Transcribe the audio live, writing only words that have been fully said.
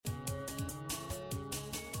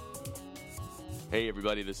Hey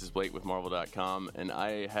everybody, this is Blake with Marvel.com, and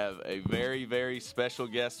I have a very, very special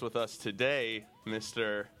guest with us today,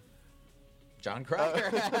 Mr. Jon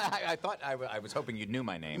Cryer. I thought I was hoping you knew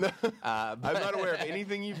my name. I'm not aware of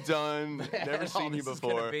anything you've done. Never seen you before. This is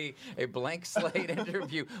going to be a blank slate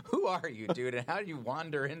interview. Who are you, dude? And how did you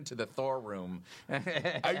wander into the Thor room?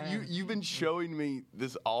 You've been showing me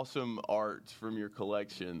this awesome art from your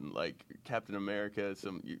collection, like Captain America.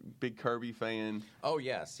 Some big Kirby fan. Oh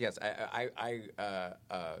yes. I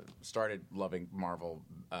started loving Marvel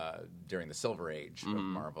during the Silver Age of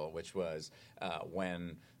Marvel, which was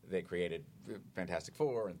when they created Fantastic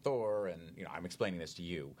Four and Thor, and I'm explaining this to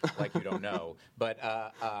you like you don't know, but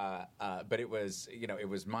it was it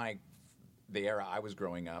was the era I was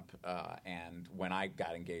growing up, and when I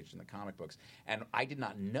got engaged in the comic books, and I did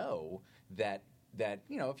not know that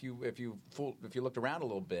if you looked around a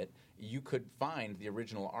little bit, you could find the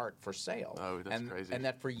original art for sale. Oh, that's crazy! And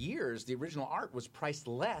that for years the original art was priced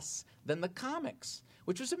less than the comics,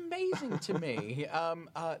 which was amazing to me.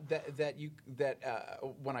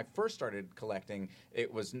 When I first started collecting,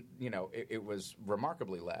 it was it was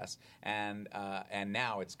remarkably less, and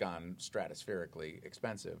now it's gone stratospherically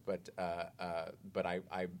expensive. But I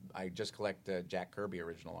just collect Jack Kirby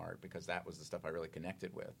original art because that was the stuff I really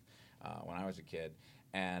connected with when I was a kid.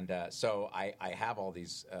 And so I have all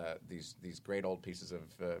these great old pieces of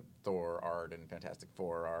Thor art and Fantastic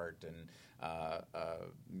Four art, and I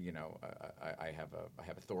have a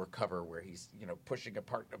Thor cover where he's pushing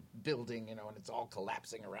apart a building, and it's all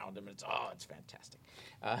collapsing around him. It's fantastic,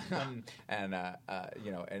 and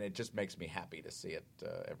it just makes me happy to see it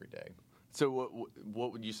every day. So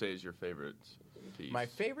what would you say is your favorite piece? My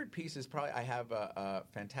favorite piece is probably I have a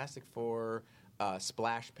Fantastic Four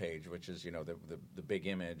splash page, which is the big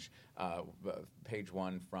image, page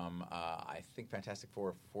one from I think Fantastic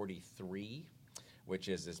Four 43, which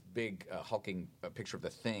is this big hulking picture of the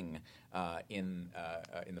Thing in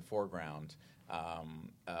the foreground,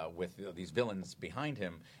 with these villains behind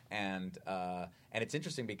him, and it's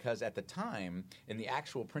interesting because at the time in the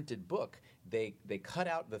actual printed book they cut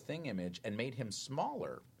out the Thing image and made him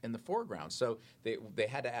smaller in the foreground, so they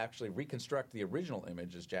had to actually reconstruct the original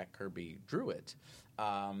image as Jack Kirby drew it.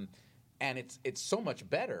 And it's so much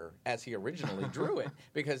better as he originally drew it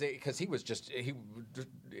because he was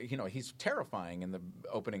he's terrifying in the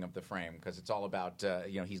opening of the frame because it's all about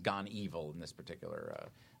he's gone evil in this particular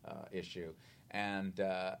issue, and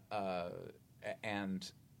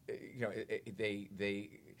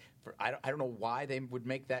I don't know why they would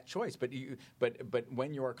make that choice, but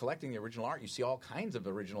when you are collecting the original art, you see all kinds of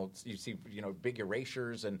originals. You see big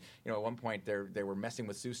erasures, and at one point they were messing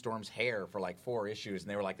with Sue Storm's hair for like 4 issues,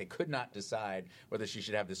 and they were like they could not decide whether she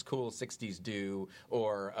should have this cool 60s do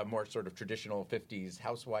or a more sort of traditional 50s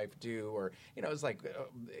housewife do, or it's like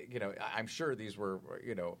I'm sure these were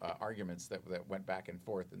arguments that went back and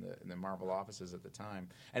forth in the Marvel offices at the time.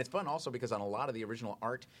 And it's fun also because on a lot of the original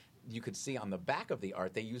art, you could see on the back of the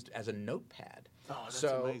art they used as a notepad. Oh, that's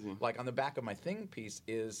amazing! Like on the back of my Thing piece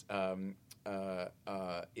is all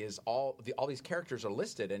these characters are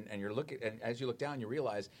listed, and you're looking, and as you look down, you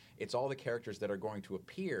realize it's all the characters that are going to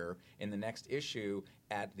appear in the next issue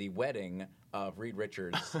at the wedding of Reed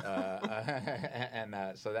Richards, and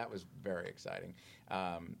so that was very exciting.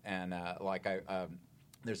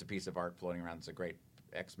 There's a piece of art floating around. It's a great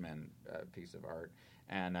X-Men piece of art.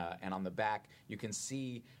 And on the back, you can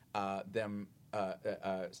see them,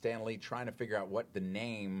 Stan Lee, trying to figure out what the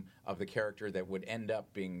name of the character that would end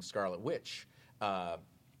up being Scarlet Witch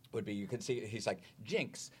would be. You can see he's like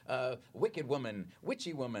Jinx, Wicked Woman,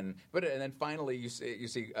 Witchy Woman, and then finally you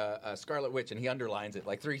see Scarlet Witch, and he underlines it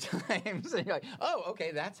like 3 times. And you're like, oh,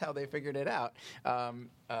 okay, that's how they figured it out. But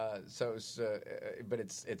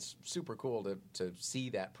it's super cool to see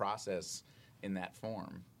that process in that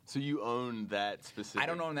form. So you own that specific? I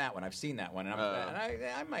don't own that one. I've seen that one, and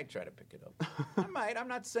I might try to pick it up. I might. I'm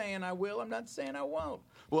not saying I will. I'm not saying I won't.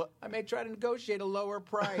 Well, I may try to negotiate a lower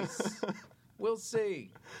price. We'll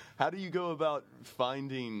see. How do you go about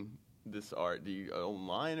finding this art? Do you go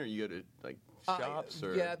online, or you go to shops?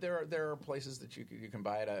 Yeah, there are places that you can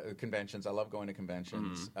buy it at conventions. I love going to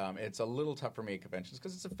conventions. It's a little tough for me at conventions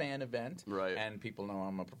because it's a fan event, right? And people know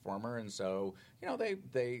I'm a performer, and so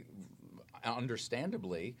they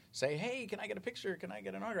understandably say, "Hey, can I get a picture? Can I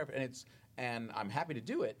get an autograph?" And I'm happy to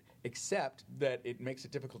do it, except that it makes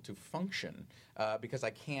it difficult to function because I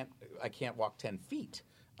can't walk 10 feet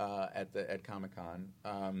at Comic-Con.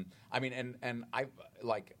 And I'm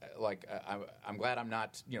glad I'm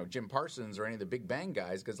not Jim Parsons or any of the Big Bang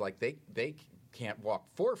guys because they can't walk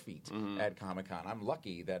 4 feet at Comic-Con. I'm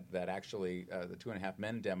lucky that actually the 2.5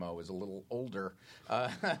 Men demo is a little older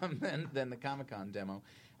than the Comic-Con demo.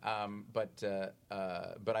 But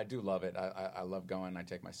I do love it. I love going. I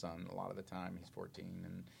take my son a lot of the time. He's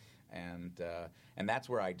 14, and that's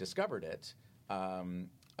where I discovered it.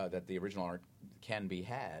 That the original art can be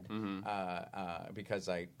had because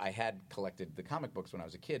I had collected the comic books when I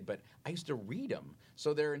was a kid, but I used to read them,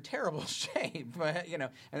 so they're in terrible shape, And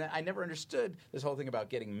I never understood this whole thing about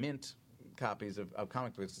getting mint copies of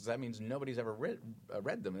comic books, because that means nobody's ever read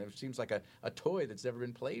them. It seems like a toy that's never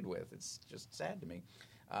been played with. It's just sad to me.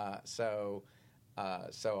 So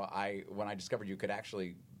when I discovered you could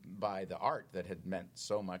actually buy the art that had meant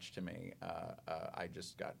so much to me, I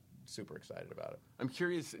just got super excited about it. I'm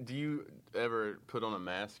curious, do you ever put on a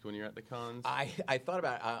mask when you're at the cons? I thought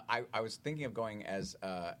about I was thinking of going as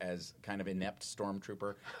kind of inept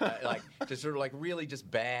stormtrooper, just sort of like really just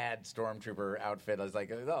bad stormtrooper outfit. I was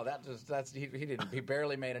like, oh, he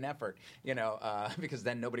barely made an effort, because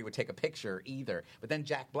then nobody would take a picture either. But then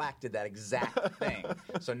Jack Black did that exact thing.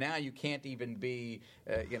 So now you can't even be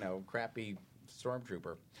crappy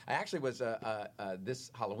stormtrooper. I actually was this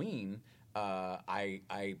Halloween.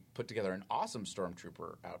 I put together an awesome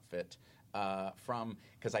stormtrooper outfit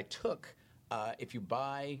because I took if you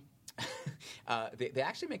buy they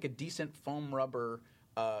actually make a decent foam rubber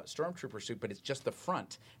stormtrooper suit, but it's just the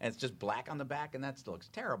front and it's just black on the back, and that still looks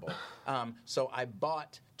terrible. So I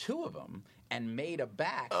bought 2 of them and made a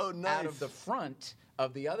back out of the front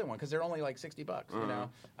of the other one because they're only like $60,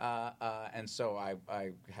 and so I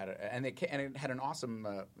had and it had an awesome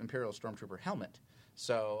Imperial Stormtrooper helmet.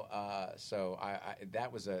 So that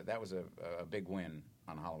was a big win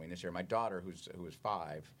on Halloween this year. My daughter, who was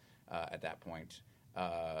 5 at that point,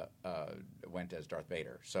 went as Darth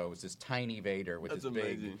Vader. So it was this tiny Vader with this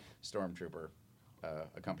big stormtrooper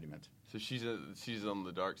accompaniment. So she's on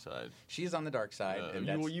the dark side. She's on the dark side. And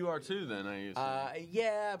you are too, then. I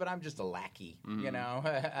yeah, but I'm just a lackey.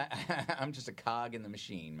 I'm just a cog in the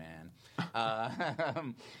machine, man.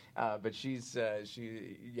 But she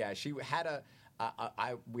had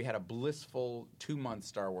we had a blissful 2-month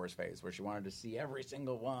Star Wars phase where she wanted to see every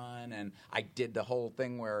single one, and I did the whole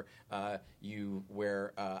thing where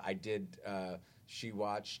she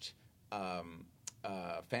watched Phantom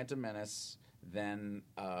Menace, then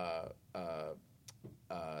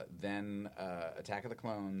Attack of the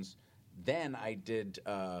Clones, then I did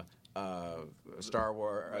Star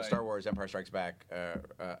Wars Empire Strikes Back.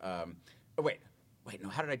 Wait, no,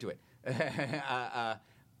 how did I do it?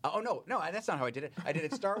 No, that's not how I did it. I did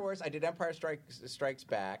it Star Wars, I did Empire Strikes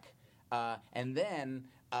Back, and then,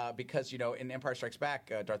 because, in Empire Strikes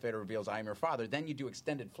Back, Darth Vader reveals, I am your father, then you do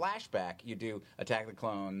extended flashback, you do Attack of the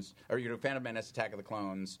Clones, or you do Phantom Menace, Attack of the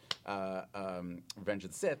Clones, Revenge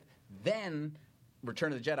of the Sith, then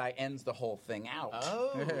Return of the Jedi ends the whole thing out.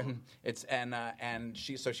 Oh. and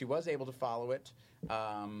she was able to follow it,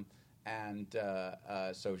 so I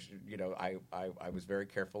was very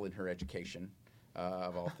careful in her education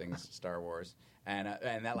of all things Star Wars, and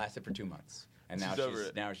that lasted for 2 months, and now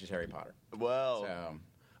she's Harry Potter. Well,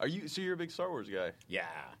 so, you're a big Star Wars guy? Yeah.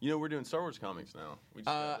 We're doing Star Wars comics now. We just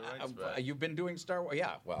got the rights back. You've been doing Star Wars?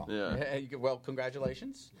 Yeah. Well, yeah. Well,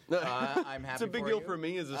 congratulations. I'm happy. It's a big for deal you. for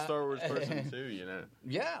me as a Star Wars person too.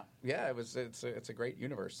 Yeah. It's a great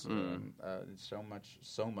universe. So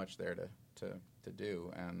much there to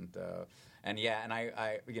do, and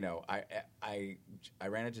I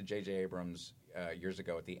ran into J.J. Abrams years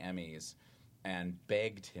ago at the Emmys and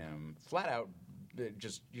begged him flat out,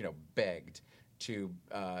 just begged to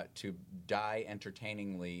die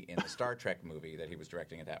entertainingly in the Star Trek movie that he was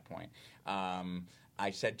directing at that point. I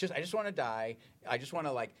said, I just want to die. I just want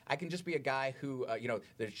to I can just be a guy who,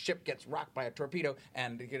 the ship gets rocked by a torpedo,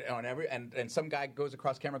 and and some guy goes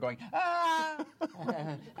across camera going, ah,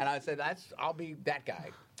 and I said, I'll be that guy.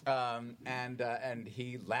 And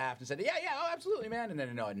he laughed and said, yeah, oh, absolutely, man. And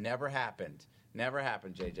then it never happened. Never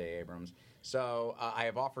happened, J.J. Abrams. So I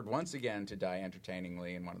have offered once again to die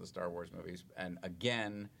entertainingly in one of the Star Wars movies, and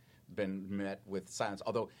again been met with silence.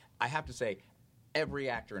 Although I have to say, every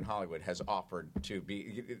actor in Hollywood has offered to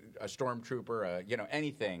be a stormtrooper,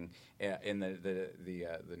 anything in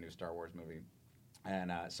the new Star Wars movie.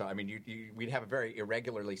 And so, I mean, we'd have a very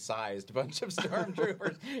irregularly sized bunch of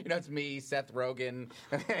stormtroopers. It's me, Seth Rogen,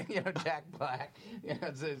 Jack Black.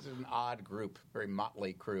 It's an odd group, very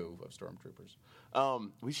motley crew of stormtroopers.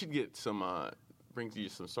 We should get bring you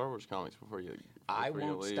some Star Wars comics before you. I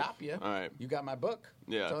won't stop you. All right. You got my book.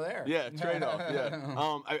 Yeah. So there. Yeah, trade off.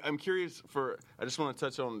 Yeah. I'm curious I just want to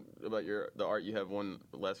touch on about the art you have. One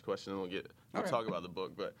last question, and we'll talk about the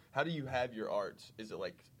book. But how do you have your art? Is it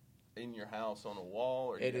like in your house on a wall,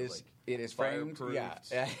 or it is framed. Yeah,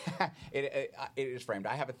 it is framed.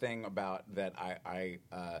 I have a thing about that. I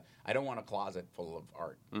don't want a closet full of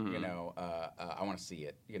art. Mm-hmm. You know, I want to see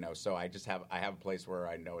it. You know, so I have a place where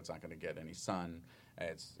I know it's not going to get any sun.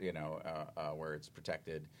 It's where it's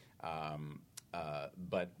protected,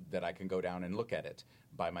 but that I can go down and look at it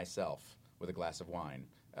by myself with a glass of wine.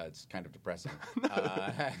 It's kind of depressing, but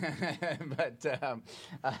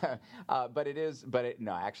it is. But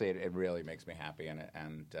actually, it really makes me happy, and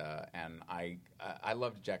I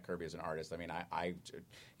loved Jack Kirby as an artist. I mean, I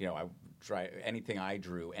try anything I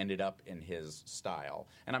drew ended up in his style,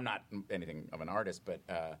 and I'm not anything of an artist, but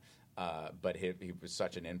he was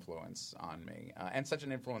such an influence on me, and such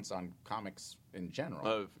an influence on comics in general.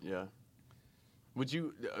 Oh yeah. Would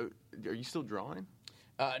you? Are you still drawing?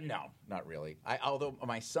 No, not really. Although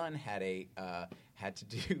my son had to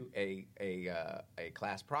do a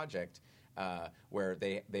class project where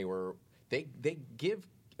they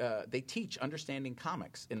teach understanding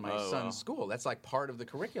comics in my son's school. That's like part of the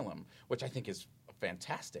curriculum, which I think is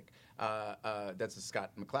fantastic. That's a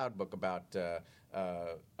Scott McCloud book about.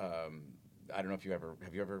 I don't know if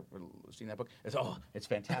have you ever seen that book? It's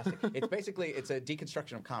fantastic. It's a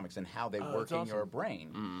deconstruction of comics and how they work in your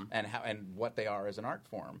brain and what they are as an art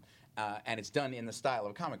form. And it's done in the style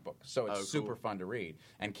of a comic book, so it's super fun to read,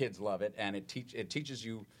 and kids love it. And it teaches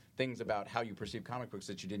you things about how you perceive comic books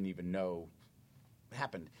that you didn't even know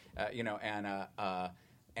happened.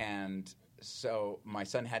 And so my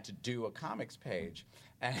son had to do a comics page.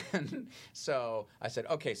 And so I said,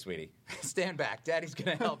 "Okay, sweetie, stand back. Daddy's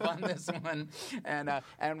going to help on this one."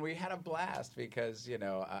 And we had a blast because it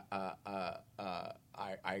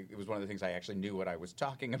was one of the things I actually knew what I was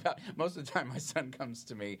talking about. Most of the time, my son comes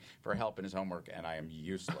to me for help in his homework, and I am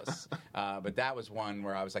useless. But that was one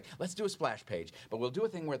where I was like, "Let's do a splash page, but we'll do a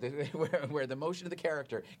thing where the motion of the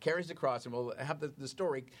character carries across, and we'll have the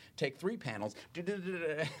story take 3 panels."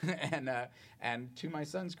 And to my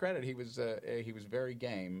son's credit, he was very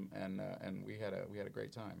game, and we had a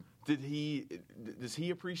great time. Does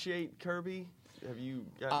he appreciate Kirby? Have you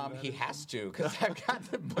gotten he has to, because I've got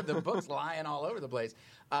the books lying all over the place.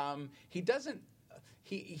 He doesn't.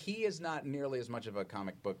 He is not nearly as much of a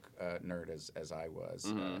comic book nerd as I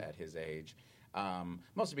was at his age.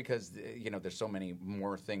 Mostly because there's so many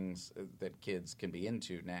more things that kids can be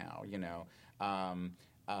into now.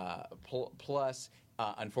 Plus.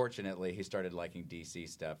 Unfortunately, he started liking DC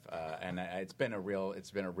stuff, and it's been a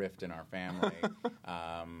rift in our family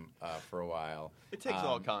for a while. It takes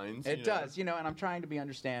all kinds. It does, and I'm trying to be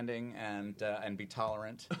understanding and be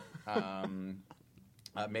tolerant.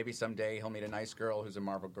 Maybe someday he'll meet a nice girl who's a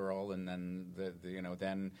Marvel girl, and then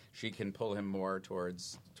then she can pull him more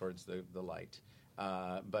towards the light.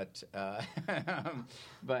 But at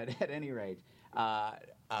any rate.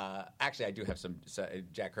 Actually, I do have some.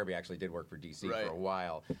 Jack Kirby actually did work for DC for a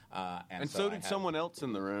while, and so did someone else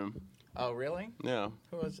in the room. Oh, really? Yeah.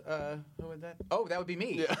 Who was that? Oh, that would be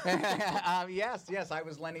me. Yeah. Yes. I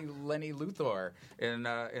was Lenny Luthor in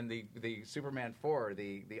the Superman 4,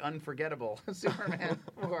 the unforgettable Superman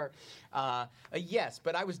 4. Yes,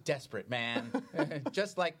 but I was desperate, man,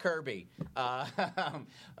 just like Kirby.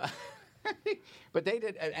 But they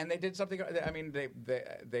did something. I mean, they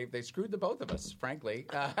screwed the both of us, frankly,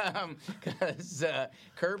 because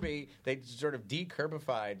Kirby, they sort of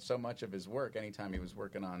de-Kirbified so much of his work anytime he was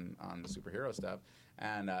working on superhero stuff,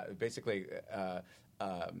 and basically.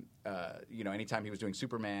 Anytime he was doing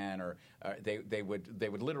Superman, or they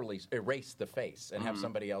would literally erase the face and have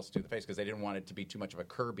somebody else do the face because they didn't want it to be too much of a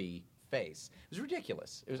Kirby face. It was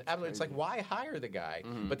ridiculous. It was absolutely. It's like, why hire the guy?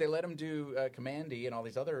 But they let him do Commandy and all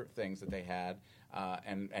these other things that they had,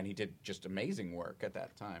 and he did just amazing work at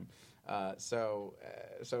that time. So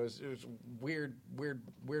it was weird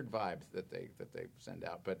vibe that they send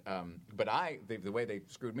out. But the way they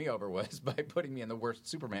screwed me over was by putting me in the worst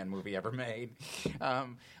Superman movie ever made.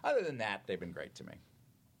 Other than that, they've been great to me.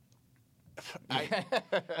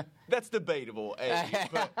 That's debatable,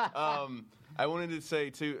 but I wanted to say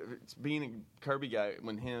too, being a Kirby guy,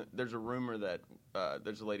 there's a rumor that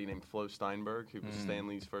there's a lady named Flo Steinberg who was Stan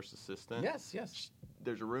Lee's first assistant. Yes.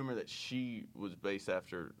 There's a rumor that she was based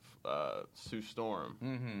after Sue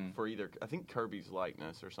Storm for either, I think, Kirby's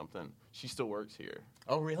likeness or something. She still works here.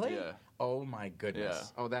 Oh, really? Yeah. Oh, my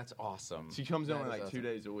goodness. Yeah. Oh, that's awesome. She comes in like awesome. 2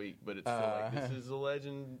 days a week, but it's still like, this is a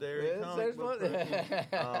legendary comic book.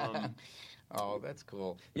 Oh, that's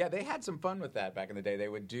cool. Yeah, they had some fun with that back in the day. They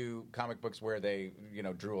would do comic books where they,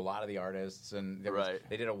 drew a lot of the artists, and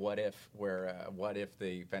they did a what if, where what if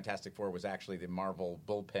the Fantastic Four was actually the Marvel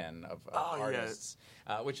bullpen of artists,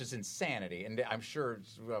 which is insanity. And I'm sure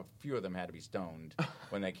a few of them had to be stoned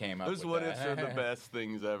when they came up. Those what ifs are the best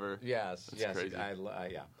things ever. Yes, That's crazy.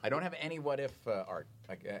 I don't have any what if art.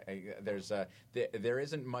 There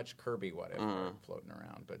isn't much Kirby what if art floating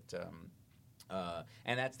around, but.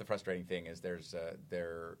 And that's the frustrating thing is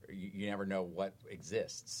you never know what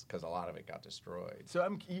exists because a lot of it got destroyed. So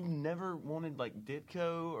you've never wanted like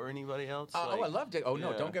Ditko or anybody else? I love Ditko. Oh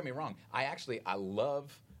no, don't get me wrong. I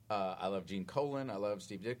love Gene Colan. I love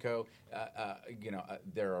Steve Ditko.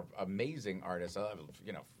 They're amazing artists. I love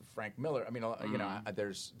Frank Miller. I mean, I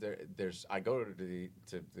go to the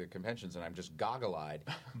conventions and I'm just goggle-eyed.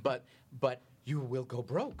 but you will go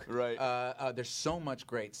broke. Right. There's so much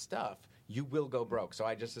great stuff. You will go broke. So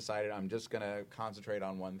I just decided I'm just going to concentrate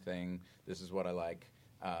on one thing. This is what I like.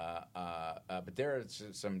 But there is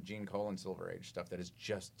some Gene Colan Silver Age stuff that is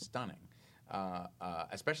just stunning,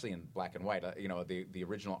 especially in black and white. The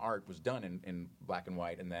original art was done in black and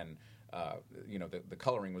white, and then the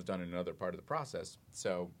coloring was done in another part of the process.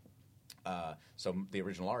 So the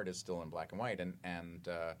original art is still in black and white, and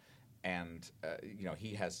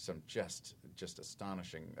he has some just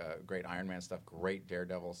astonishing, great Iron Man stuff, great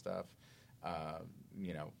Daredevil stuff.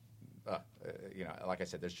 Like I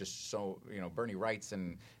said, there's just so Bernie Wright's,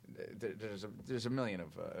 and there's a million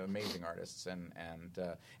of amazing artists, and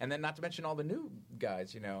then not to mention all the new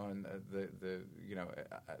guys, and the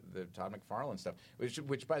Todd McFarlane stuff,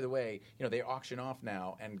 which by the way, they auction off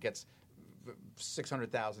now and gets $600,000,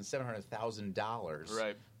 $700,000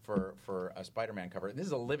 right. for a Spider-Man cover. And this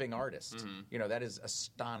is a living artist. Mm-hmm. That is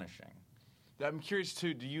astonishing. I'm curious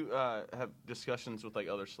too. Do you have discussions with like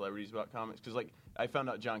other celebrities about comics? Because like I found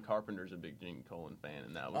out John Carpenter's a big Gene Colan fan,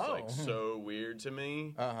 and that was so weird to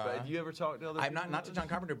me. But have you ever talked to other? I'm not to John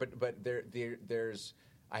Carpenter, but there's.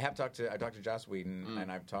 I've talked to Joss Whedon,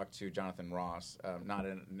 and I've talked to Jonathan Ross, not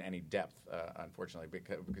in any depth, unfortunately,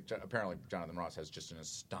 because apparently Jonathan Ross has just an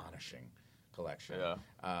astonishing collection. Yeah.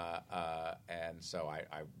 And so I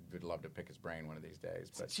would love to pick his brain one of these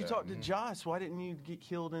days. But you talked to Joss. Why didn't you get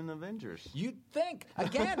killed in Avengers? You'd think.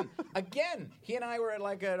 Again, he and I were at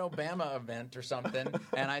like an Obama event or something,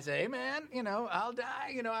 and I said, hey, man, I'll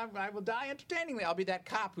die. I will die entertainingly. I'll be that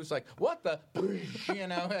cop who's like, what the,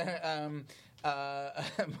 I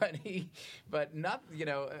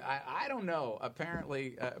don't know.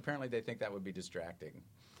 Apparently they think that would be distracting.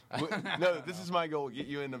 No, this is my goal. Get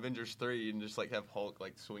you in Avengers 3 and just like have Hulk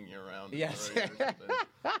like swing you around. Yes. Or something.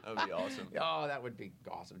 That would be awesome. Oh, that would be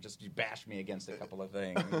awesome. Just you bash me against a couple of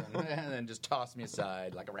things and then just toss me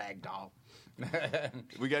aside like a rag doll.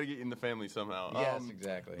 We got to get you in the family somehow. Yes,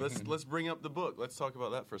 exactly. Let's bring up the book. Let's talk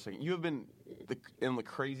about that for a second. You have been in the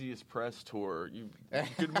craziest press tour.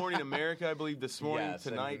 Good Morning America, I believe, this morning. Yes,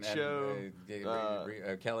 Tonight Show.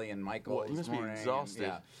 Kelly and Michael. Well, you must be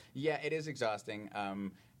exhausted. Yeah, it is exhausting.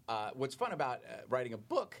 What's fun about writing a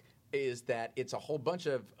book is that it's a whole bunch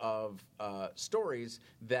of stories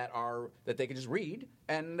that they can just read,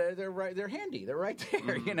 and they're handy. They're right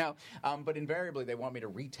there, But invariably, they want me to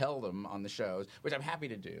retell them on the shows, which I'm happy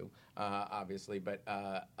to do, obviously. But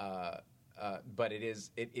it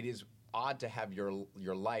is odd to have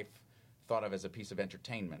your life thought of as a piece of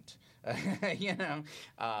entertainment,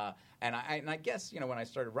 And I guess when I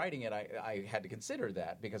started writing it, I had to consider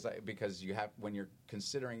that because you have, when you're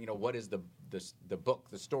considering what is the book,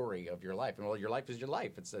 the story of your life, and well, your life is your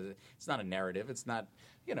life. It's not a narrative. It's not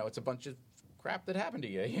it's a bunch of crap that happened to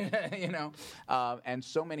you, and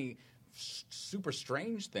so many super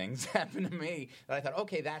strange things happened to me that I thought,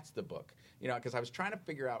 okay, that's the book, because I was trying to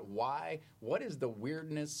figure out what is the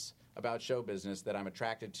weirdness about show business that I'm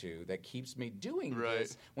attracted to that keeps me doing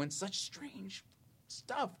this when such strange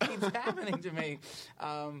stuff keeps happening to me.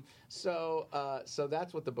 So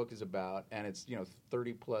that's what the book is about, and it's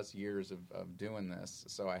 30 plus years of doing this.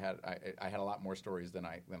 So I had a lot more stories than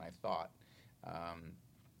I thought.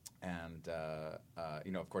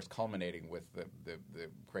 Of course, culminating with the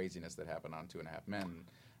craziness that happened on 2.5 Men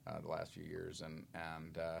the last few years,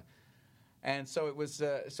 and so it was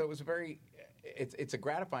a very. It's a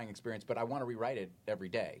gratifying experience, but I want to rewrite it every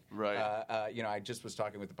day. Right. I just was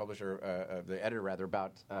talking with the publisher, the editor rather,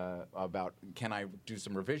 about can I do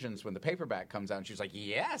some revisions when the paperback comes out? And she was like,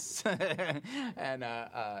 yes. And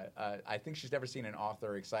I think she's never seen an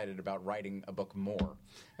author excited about writing a book more.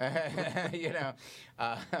 But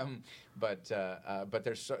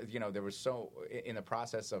there's there was so in the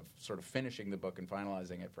process of sort of finishing the book and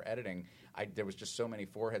finalizing it for editing, there was just so many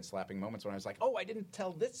forehead slapping moments when when I was like, oh, I didn't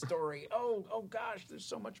tell this story. Oh gosh, there's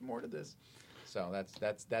so much more to this. So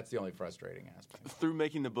that's the only frustrating aspect. Through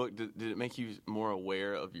making the book, did it make you more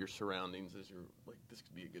aware of your surroundings as you're like, this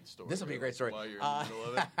could be a good story? This will be a great story. While you're in the middle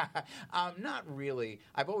of it? Not really.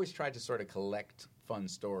 I've always tried to sort of collect fun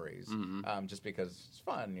stories, just because it's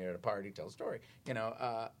fun. You're at a party, tell a story,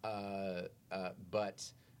 but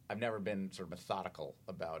I've never been sort of methodical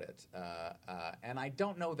about it, and I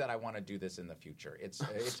don't know that I want to do this in the future. It's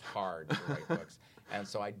hard to write books, and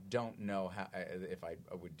so I don't know if I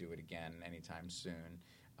would do it again anytime soon.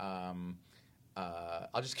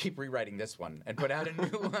 I'll just keep rewriting this one and put out a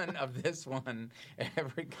new one of this one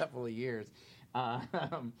every couple of years.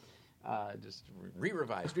 Just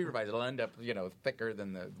re-revise. It'll end up, thicker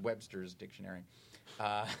than the Webster's dictionary.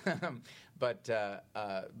 But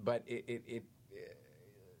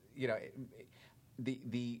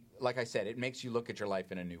like I said, it makes you look at your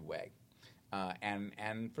life in a new way,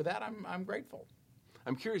 and for that I'm grateful.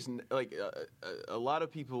 I'm curious. Like a lot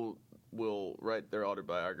of people will write their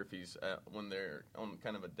autobiographies when they're on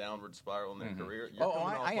kind of a downward spiral in their career.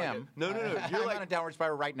 I am. No. You're on a downward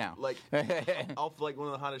spiral right now. Like off like one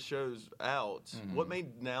of the hottest shows out. What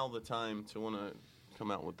made now the time to want to come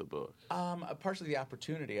out with the book? Partially the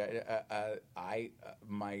opportunity.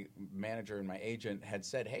 My manager and my agent had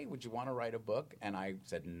said, "Hey, would you want to write a book?" And I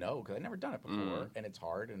said no because I'd never done it before, and it's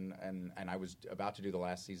hard. And I was about to do the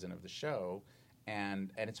last season of the show,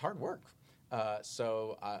 and it's hard work.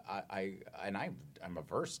 So I'm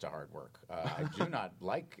averse to hard work. I do not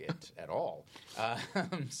like it at all.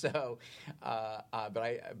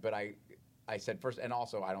 But I said first, and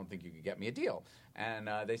also I don't think you could get me a deal. And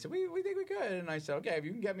they said we think we could. And I said okay, if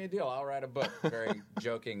you can get me a deal, I'll write a book. Very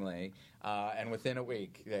jokingly. And within a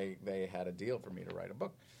week, they had a deal for me to write a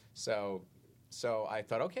book. So I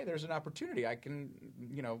thought okay, there's an opportunity. I can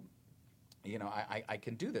I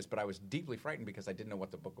can do this, but I was deeply frightened because I didn't know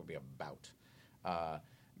what the book would be about.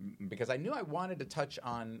 Because I knew I wanted to touch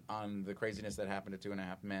on the craziness that happened to Two and a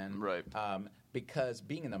Half Men. Right. Because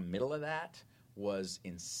being in the middle of that was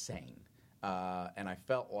insane. And I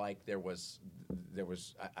felt like there was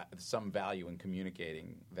some value in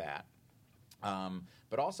communicating that.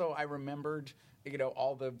 But also I remembered,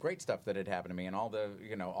 all the great stuff that had happened to me and all the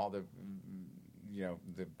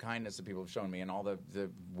the kindness that people have shown me and all the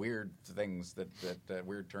weird things that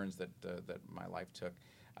weird turns that my life took.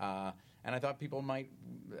 And I thought people might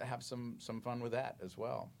have some fun with that as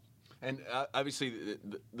well. And obviously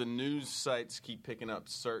the news sites keep picking up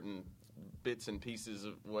certain bits and pieces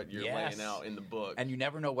of what you're laying out in the book. And you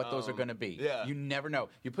never know what those are going to be. Yeah. You never know.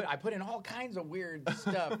 I put in all kinds of weird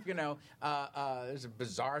stuff, there's a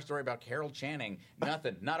bizarre story about Carol Channing.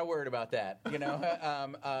 Nothing. Not a word about that,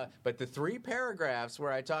 But the 3 paragraphs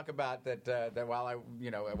where I talk about that while I,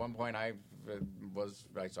 at one point I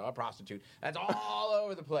saw a prostitute. That's all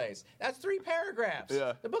over the place. That's 3 paragraphs.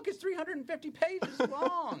 Yeah. The book is 350 pages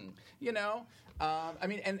long.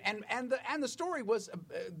 And the story was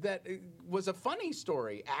a funny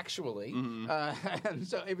story actually, and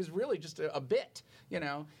so it was really just a bit,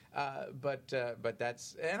 But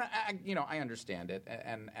that's and I understand it,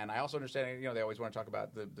 and I also understand they always want to talk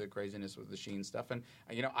about the craziness with the Sheen stuff, and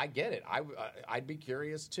I get it. I'd be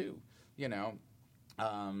curious too, And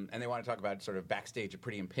they want to talk about sort of backstage at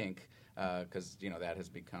Pretty in Pink because that has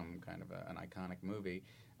become kind of an iconic movie.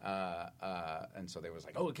 And so they was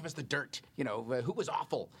like, "Oh, give us the dirt." Who was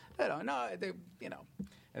awful?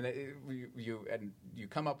 And you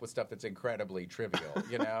come up with stuff that's incredibly trivial.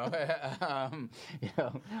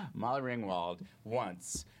 Molly Ringwald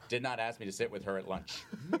once did not ask me to sit with her at lunch.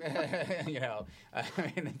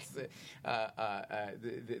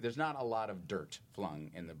 There's not a lot of dirt flung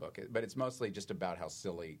in the book, but it's mostly just about how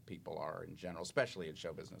silly people are in general, especially in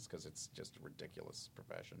show business, because it's just a ridiculous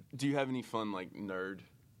profession. Do you have any fun nerd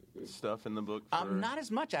stuff in the book? Not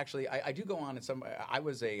as much, actually. I do go on in some. I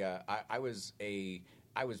was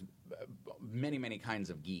many, many kinds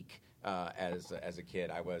of geek as a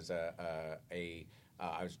kid. I was a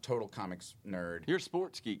total comics nerd. You're a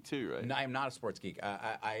sports geek too, right? No, I am not a sports geek.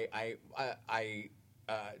 I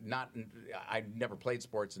never played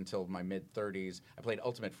sports until my mid-30s. I played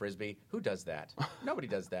ultimate frisbee. Who does that? Nobody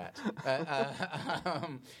does that.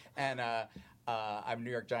 And I'm a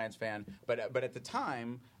New York Giants fan. But at the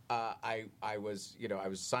time, I was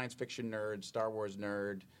a science fiction nerd, Star Wars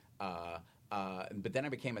nerd. But then I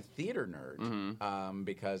became a theater nerd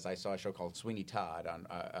because I saw a show called Sweeney Todd on.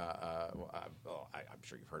 I'm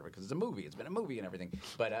sure you've heard of it because it's a movie. It's been a movie and everything.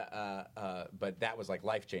 But that was like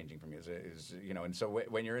life changing for me. And so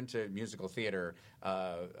when you're into musical theater,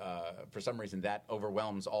 for some reason that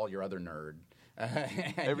overwhelms all your other nerd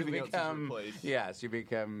Everything else is replaced. Yes, you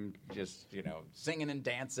become just singing and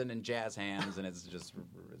dancing and jazz hands, and it's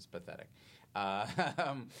pathetic.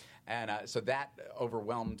 So that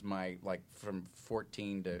overwhelmed my from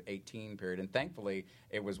 14 to 18 period, and thankfully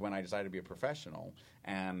it was when I decided to be a professional,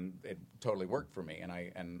 and it totally worked for me, and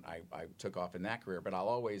I took off in that career. But I'll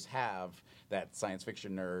always have that science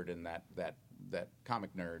fiction nerd and that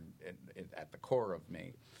comic nerd at the core of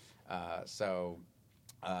me.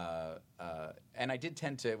 And I did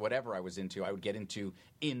tend to, whatever I was into, I would get into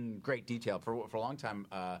in great detail. For a long time,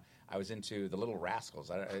 I was into the Little Rascals,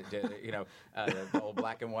 the old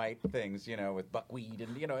black and white things, with buckwheat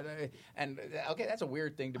and okay, that's a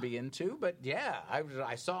weird thing to be into, but yeah,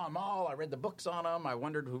 I saw them all. I read the books on them. I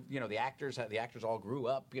wondered who, the actors all grew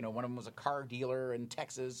up. One of them was a car dealer in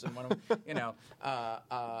Texas, and one of them,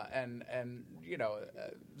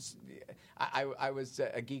 I was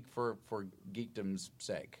a geek for geekdom's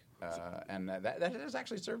sake, and that has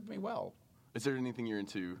actually served me well. Is there anything you're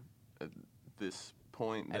into at this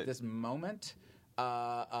point? At this moment?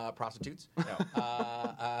 Prostitutes? No.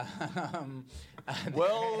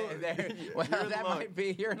 Well, that might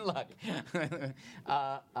be. You're in luck.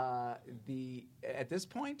 At this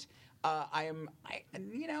point, I'm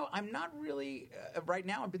not really. Right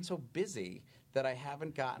now, I've been so busy that I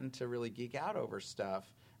haven't gotten to really geek out over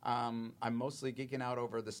stuff. I'm mostly geeking out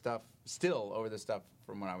over the stuff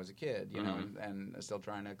from when I was a kid, and still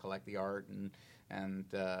trying to collect the art and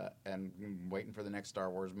waiting for the next Star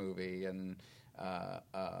Wars movie, and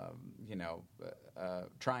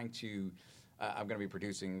trying to. I'm going to be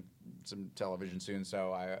producing some television soon,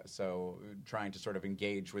 so trying to sort of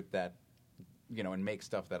engage with that, and make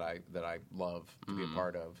stuff that I love to be a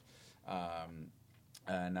part of.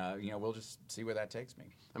 We'll just see where that takes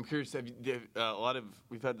me. I'm curious.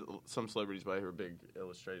 We've had some celebrities by who are big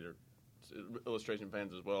illustration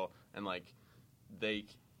fans as well, and they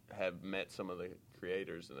have met some of the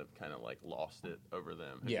creators and have kind of lost it over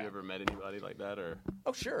them. Have you ever met anybody like that, or?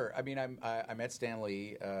 Oh, sure. I mean, I met Stan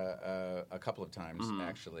Lee a couple of times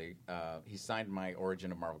actually. He signed my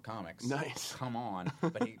Origin of Marvel Comics. Nice. Come on,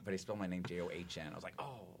 but he spelled my name John. I was like,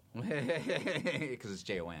 oh. Because it's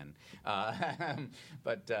Jon.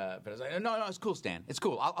 But I was like, no, it's cool, Stan. It's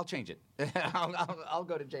cool. I'll change it. I'll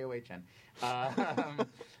go to John.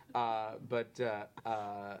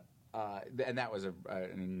 And that was an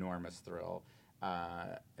enormous thrill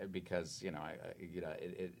because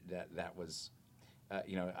that was.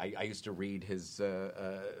 I used to read his,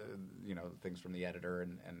 things from the editor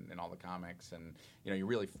and all the comics, and you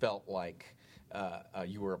really felt like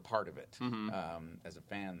you were a part of it as a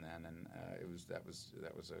fan then, and that was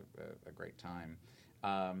a great time.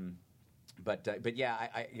 But yeah,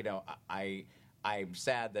 I'm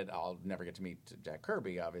sad that I'll never get to meet Jack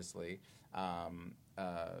Kirby, obviously.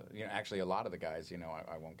 Actually, a lot of the guys,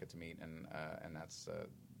 I won't get to meet, and that's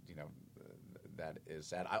that is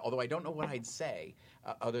sad. Although I don't know what I'd say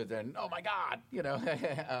other than "Oh my God,"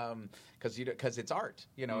 because it's art,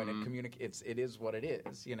 and it is what it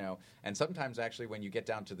is, And sometimes actually, when you get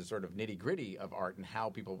down to the sort of nitty gritty of art and how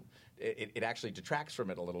people, it actually detracts from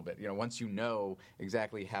it a little bit. Once you know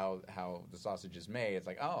exactly how the sausage is made, it's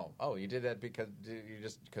like, oh, you did that because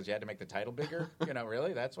you had to make the title bigger.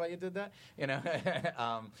 Really, that's why you did that.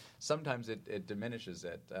 Sometimes it diminishes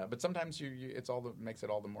it, but sometimes it's makes it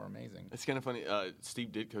all the more amazing. It's kind of funny.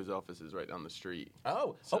 Steve Ditko's office is right down the street.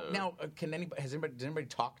 Now did anybody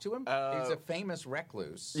talk to him? He's a famous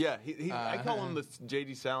recluse. Yeah, I call him the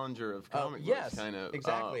J.D. Salinger of comic books. Yes, kind of.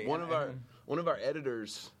 Exactly. One of our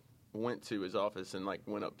editors went to his office and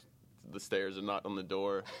went up the stairs and knocked on the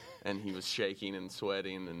door, and he was shaking and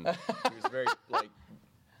sweating, and he was very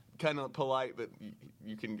kind of polite, but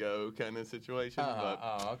you can go kind of situation.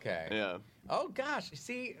 Okay. Yeah. Oh gosh,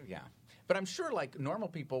 see, yeah. But I'm sure, normal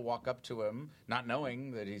people walk up to him, not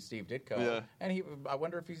knowing that he's Steve Ditko, and I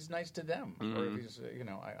wonder if he's nice to them, or if he's,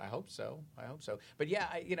 I hope so. But yeah,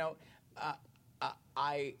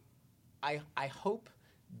 I hope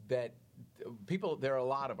that people. There are a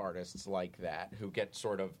lot of artists like that who get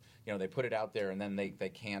sort of, they put it out there and then they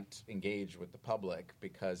can't engage with the public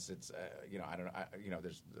because it's, I don't know,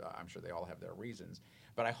 I'm sure they all have their reasons,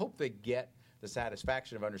 but I hope they get the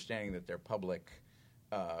satisfaction of understanding that their public.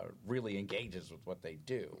 Really engages with what they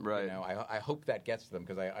do. Right. I hope that gets to them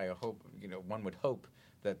because I hope, one would hope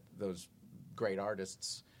that those great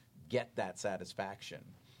artists get that satisfaction.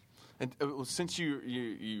 And since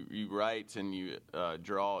you write and you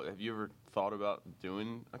draw, have you ever thought about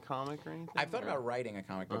doing a comic or anything? I've thought about writing a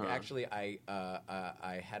comic book. Actually, I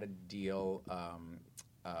had a deal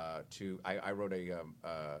I wrote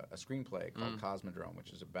a screenplay called Cosmodrome,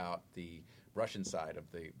 which is about the Russian side of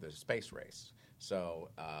the space race. So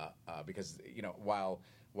because while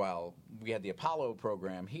we had the Apollo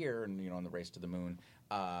program here and on the race to the moon,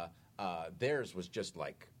 theirs was just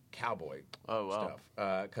like cowboy stuff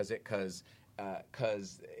because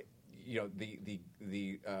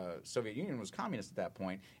the Soviet Union was communist at that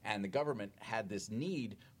point, and the government had this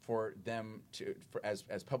need for them as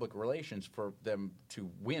public relations for them to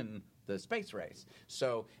win the space race.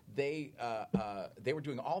 So they were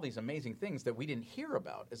doing all these amazing things that we didn't hear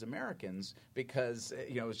about as Americans because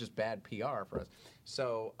it was just bad PR for us.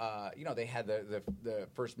 So they had the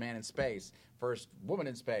first man in space, first woman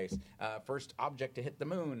in space, first object to hit the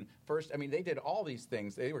moon. They did all these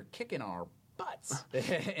things. They were kicking our butts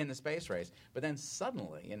in the space race. But then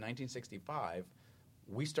suddenly in 1965,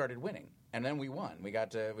 we started winning, and then we won. We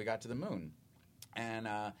got to the moon, and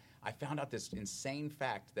I found out this insane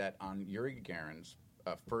fact that on Yuri Gagarin's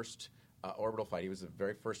first orbital flight, he was the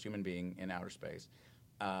very first human being in outer space.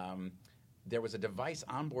 There was a device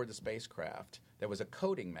on board the spacecraft that was a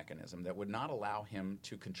coding mechanism that would not allow him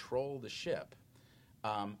to control the ship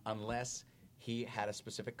unless he had a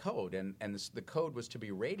specific code, and the code was to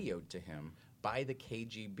be radioed to him by the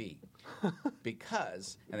KGB and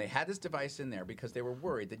they had this device in there because they were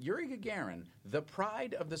worried that Yuri Gagarin, the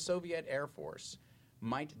pride of the Soviet Air Force,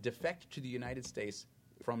 might defect to the United States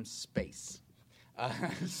from space.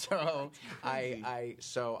 So I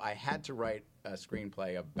had to write a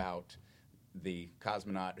screenplay about the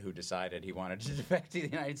cosmonaut who decided he wanted to defect to the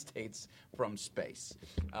United States from space.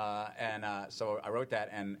 So I wrote that,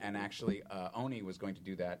 and actually Oni was going to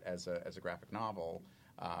do that as a graphic novel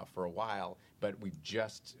for a while, but we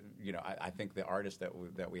just, I think the artist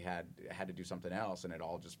that we had to do something else, and it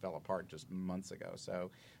all just fell apart just months ago.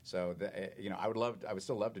 So I would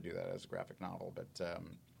still love to do that as a graphic novel, but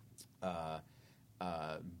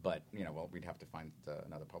we'd have to find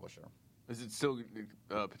another publisher. Is it still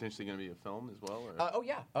potentially going to be a film as well? Or?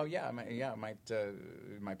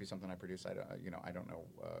 It might be something I produce. I don't know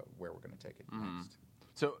where we're going to take it next.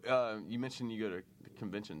 So you mentioned you go to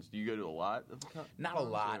conventions. Do you go to a lot of Not a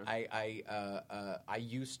lot. I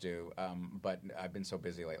used to, but I've been so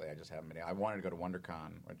busy lately. I just haven't been. I wanted to go to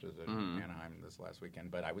WonderCon, which is in Anaheim this last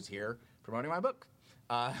weekend, but I was here promoting my book.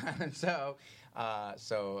 I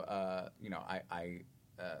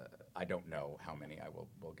don't know how many I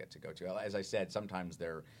will get to go to. As I said, sometimes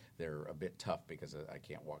they're a bit tough because I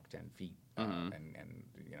can't walk 10 feet, and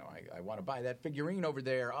I want to buy that figurine over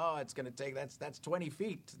there. Oh, it's going to take that's 20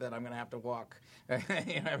 feet that I'm going to have to walk.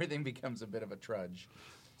 Everything becomes a bit of a trudge.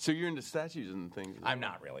 So you're into statues and things? I'm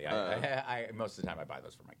not really. I most of the time I buy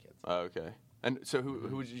those for my kids. Oh, okay. And so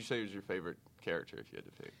who would you say was your favorite character if you had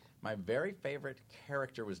to pick? My very favorite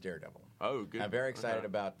character was Daredevil. Oh, good. I'm very excited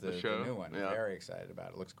about the new one. Yeah. Very excited about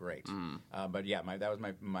it. It looks great. But yeah, that was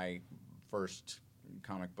my first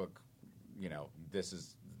comic book. This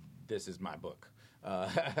is my book.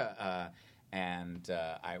 And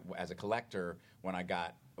I, as a collector, when I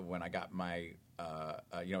got my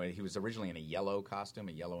he was originally in a yellow costume,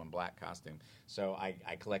 a yellow and black costume. So I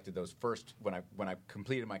collected those first when I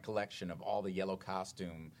completed my collection of all the yellow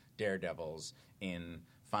costume Daredevils in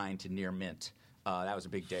fine to near mint. That was a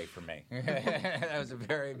big day for me. That was a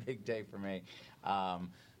very big day for me.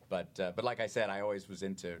 But like I said, I always was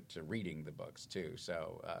into reading the books too.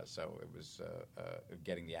 So it was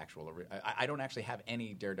getting the actual. I don't actually have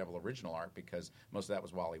any Daredevil original art because most of that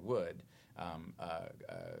was Wally Wood.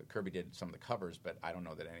 Kirby did some of the covers, but I don't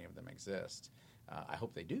know that any of them exist. I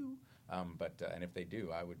hope they do. And if they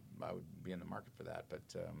do, I would be in the market for that.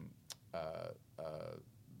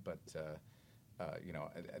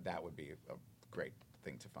 That would be a great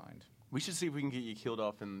thing to find. We should see if we can get you killed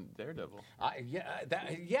off in Daredevil.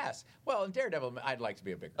 Yes. Well, in Daredevil, I'd like to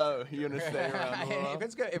be a bigger. Oh, you're gonna stay around a little?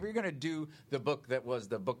 If you're gonna do the book that was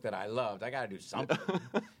the book that I loved, I got to do something.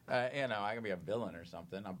 I can be a villain or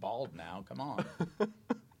something. I'm bald now. Come on.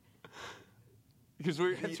 Because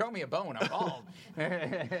throw me a bone. I'm bald.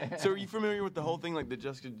 So, are you familiar with the whole thing, like the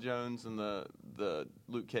Jessica Jones and the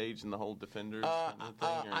Luke Cage and the whole Defenders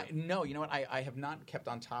thing? No, you know what? I have not kept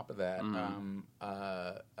on top of that. I'm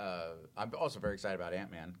also very excited about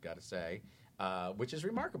Ant-Man. Got to say, which is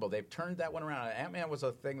remarkable. They've turned that one around. Ant-Man was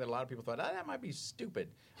a thing that a lot of people thought that might be stupid,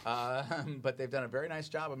 but they've done a very nice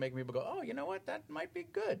job of making people go, oh, you know what? That might be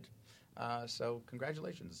good. So,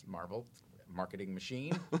 congratulations, Marvel. Marketing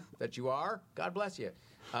machine that you are. God bless you.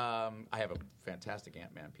 I have a fantastic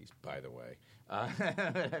Ant-Man piece, by the way,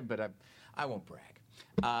 but I won't brag.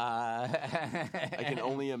 I can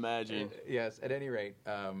only imagine. Yes. At any rate,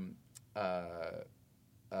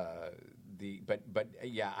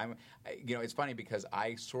 it's funny because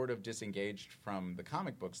I sort of disengaged from the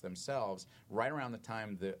comic books themselves right around the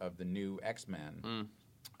time of the new X-Men.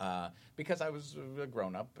 Because I was a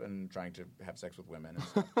grown-up and trying to have sex with women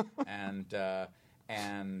and stuff.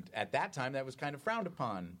 And at that time, that was kind of frowned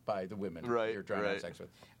upon by the women you're trying to have sex with.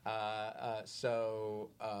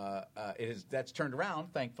 That's turned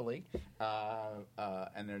around, thankfully.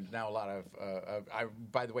 And there's now a lot of,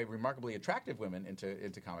 by the way, remarkably attractive women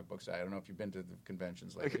into comic books. I don't know if you've been to the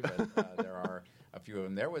conventions lately, but there are a few of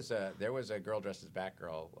them. There was a girl dressed as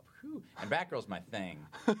Batgirl, and Batgirl's my thing,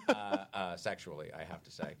 sexually, I have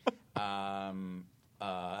to say.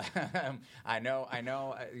 I know.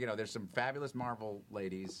 There's some fabulous Marvel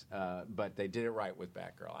ladies, but they did it right with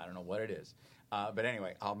Batgirl. I don't know what it is, but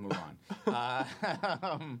anyway, I'll move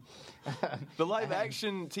on. The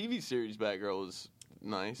live-action TV series Batgirl is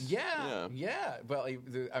nice. Yeah. Well, are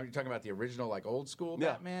you talking about the original, like old school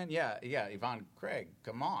Batman? Yeah. Yvonne Craig.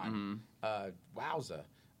 Come on, wowza!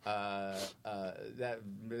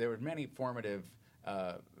 There were many formative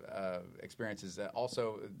experiences.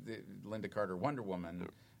 Also, the Linda Carter Wonder Woman.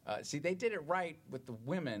 See, they did it right with the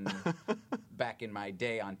women back in my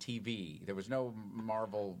day on TV. There was no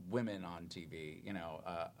Marvel women on TV,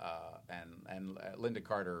 and Linda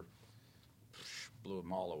Carter blew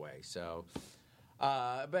them all away. So,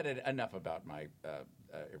 but enough about my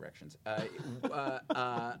erections.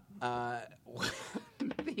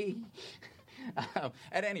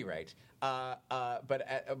 At any rate,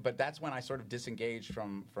 but that's when I sort of disengaged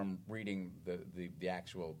from reading the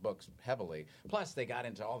actual books heavily. Plus, they got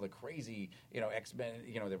into all the crazy, X-Men.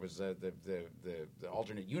 There was the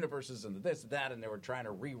alternate universes and this and that, and they were trying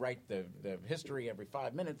to rewrite the history every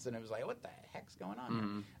 5 minutes, and it was like, what the heck's going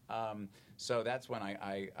on here? So that's when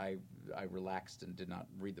I relaxed and did not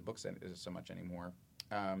read the books so much anymore.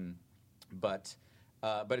 But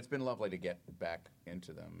it's been lovely to get back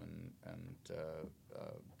into them and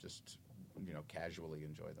just casually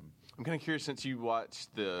enjoy them. I'm kind of curious, since you watched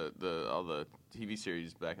all the TV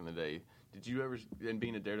series back in the day, did you ever, and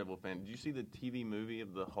being a Daredevil fan, did you see the TV movie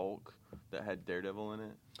of the Hulk that had Daredevil in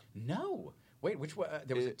it? No. Wait, which one?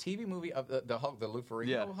 There was a TV movie of the Hulk, the Lou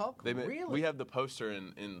Ferrigno Hulk? Really? We have the poster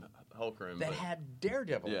in Hulk Room. That had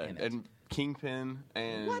Daredevil in it. And Kingpin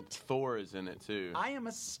and Thor is in it, too. I am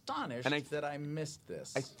astonished that I missed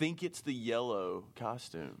this. I think it's the yellow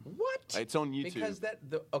costume. What? It's on YouTube. Because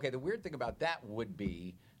the weird thing about that would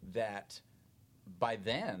be that by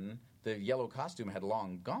then the yellow costume had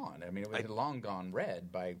long gone. I mean, it had long gone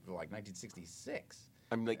red by like 1966.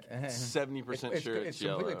 I'm like 70% sure it's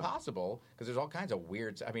yellow. Completely possible because there's all kinds of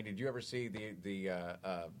weird. I mean, did you ever see the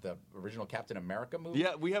original Captain America movie?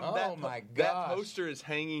 Yeah, we have that. Oh my gosh. That poster is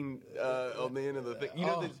hanging on the end of the thing.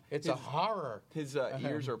 It's a horror. His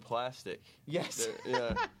ears are plastic. Yes.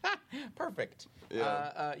 Perfect.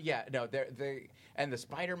 Yeah. And the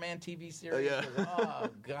Spider-Man TV series. Was,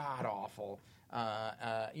 god awful.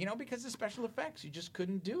 Because the special effects, you just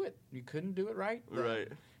couldn't do it. You couldn't do it right. Right.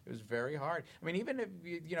 It was very hard. I mean, even if,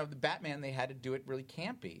 the Batman, they had to do it really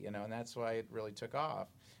campy, and that's why it really took off.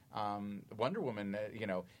 Wonder Woman,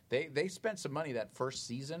 they spent some money that first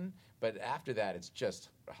season, but after that, it's just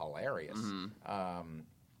hilarious. Mm-hmm.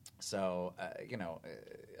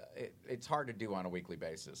 It's hard to do on a weekly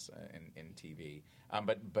basis in TV.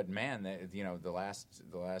 But man, the last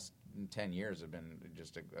 10 years have been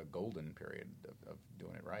just a golden period of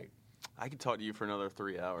doing it right. I could talk to you for another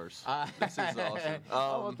 3 hours. This is awesome.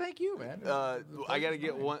 Well, thank you, man. I got to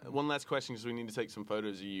get one last question because we need to take some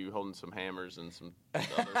photos of you holding some hammers and some other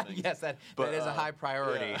things. Yes, that is a high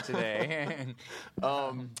priority today.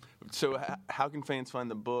 So how can fans find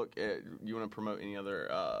the book? You want to promote any other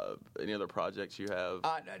projects you have?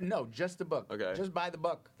 No, just the book. Okay. Just buy the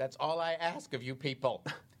book. That's all I ask of you people.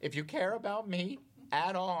 If you care about me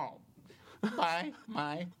at all, buy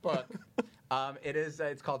my book.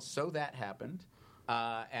 It's called So That Happened,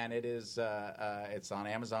 and it's on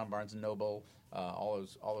Amazon, Barnes and Noble, all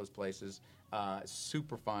those places.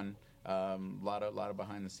 Super fun, lot of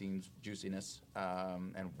behind the scenes juiciness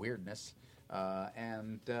and weirdness, that's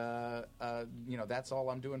all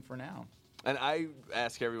I'm doing for now. And I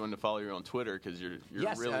ask everyone to follow you on Twitter because you're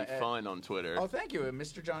really fun on Twitter. Oh, thank you,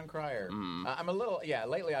 Mr. Jon Cryer. Mm. I'm a little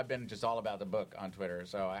lately I've been just all about the book on Twitter,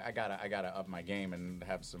 so I gotta up my game and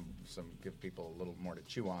have some give people a little more to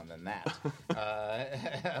chew on than that.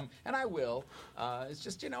 And I will. It's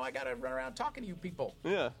just I gotta run around talking to you people.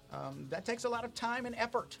 Yeah. That takes a lot of time and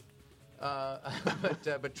effort.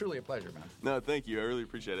 But truly a pleasure, man. No, thank you. I really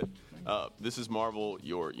appreciate it. This is Marvel,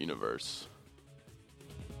 Your Universe.